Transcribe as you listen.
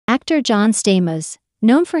Actor John Stamos,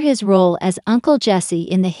 known for his role as Uncle Jesse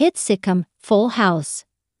in the hit sitcom Full House,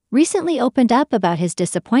 recently opened up about his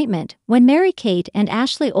disappointment when Mary-Kate and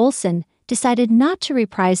Ashley Olsen decided not to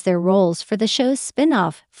reprise their roles for the show's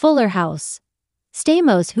spin-off, Fuller House.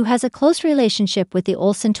 Stamos, who has a close relationship with the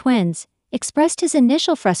Olsen twins, expressed his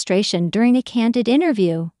initial frustration during a candid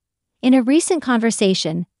interview. In a recent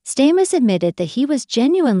conversation, Stamos admitted that he was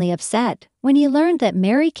genuinely upset when he learned that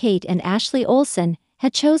Mary-Kate and Ashley Olsen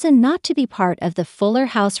had chosen not to be part of the Fuller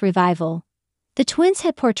House revival. The twins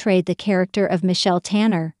had portrayed the character of Michelle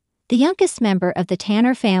Tanner, the youngest member of the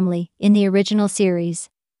Tanner family, in the original series.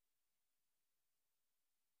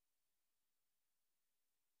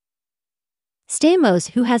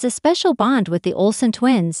 Stamos, who has a special bond with the Olsen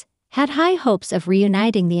twins, had high hopes of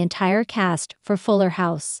reuniting the entire cast for Fuller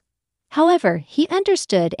House. However, he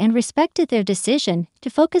understood and respected their decision to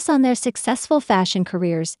focus on their successful fashion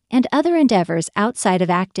careers and other endeavors outside of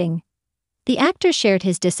acting. The actor shared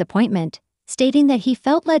his disappointment, stating that he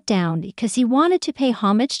felt let down because he wanted to pay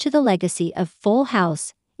homage to the legacy of Full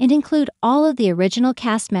House and include all of the original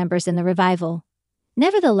cast members in the revival.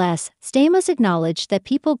 Nevertheless, Stamos acknowledged that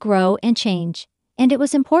people grow and change, and it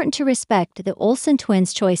was important to respect the Olsen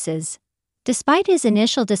twins' choices. Despite his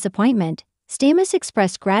initial disappointment, Stamos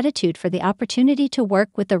expressed gratitude for the opportunity to work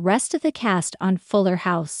with the rest of the cast on Fuller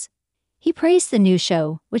House. He praised the new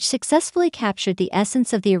show, which successfully captured the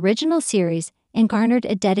essence of the original series and garnered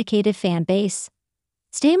a dedicated fan base.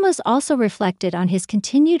 Stamos also reflected on his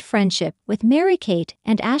continued friendship with Mary-Kate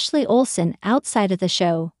and Ashley Olsen outside of the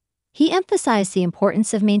show. He emphasized the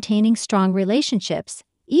importance of maintaining strong relationships,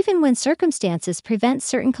 even when circumstances prevent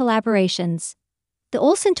certain collaborations. The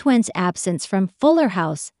Olsen twins' absence from Fuller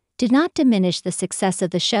House did not diminish the success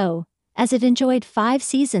of the show, as it enjoyed 5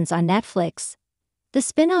 seasons on Netflix. The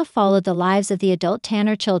spin-off followed the lives of the adult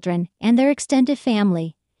Tanner children and their extended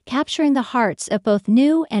family, capturing the hearts of both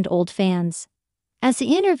new and old fans. As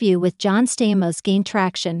the interview with John Stamos gained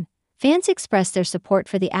traction, fans expressed their support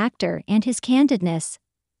for the actor and his candidness.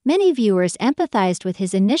 Many viewers empathized with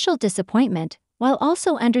his initial disappointment, while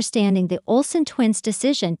also understanding the Olsen twins'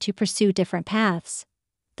 decision to pursue different paths.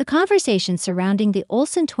 The conversation surrounding the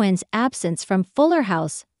Olsen twins' absence from Fuller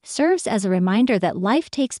House serves as a reminder that life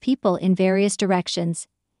takes people in various directions,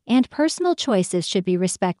 and personal choices should be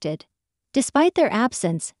respected. Despite their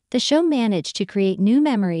absence, the show managed to create new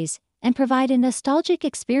memories and provide a nostalgic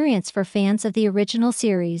experience for fans of the original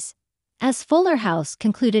series. As Fuller House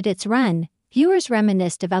concluded its run, viewers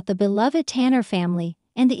reminisced about the beloved Tanner family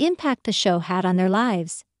and the impact the show had on their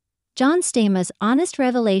lives. John Stamos' honest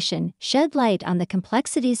revelation shed light on the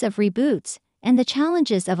complexities of reboots and the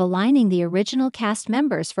challenges of aligning the original cast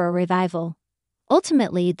members for a revival.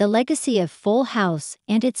 Ultimately, the legacy of Full House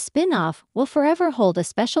and its spin-off will forever hold a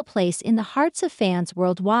special place in the hearts of fans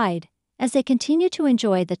worldwide, as they continue to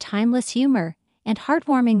enjoy the timeless humor and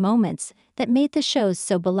heartwarming moments that made the shows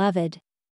so beloved.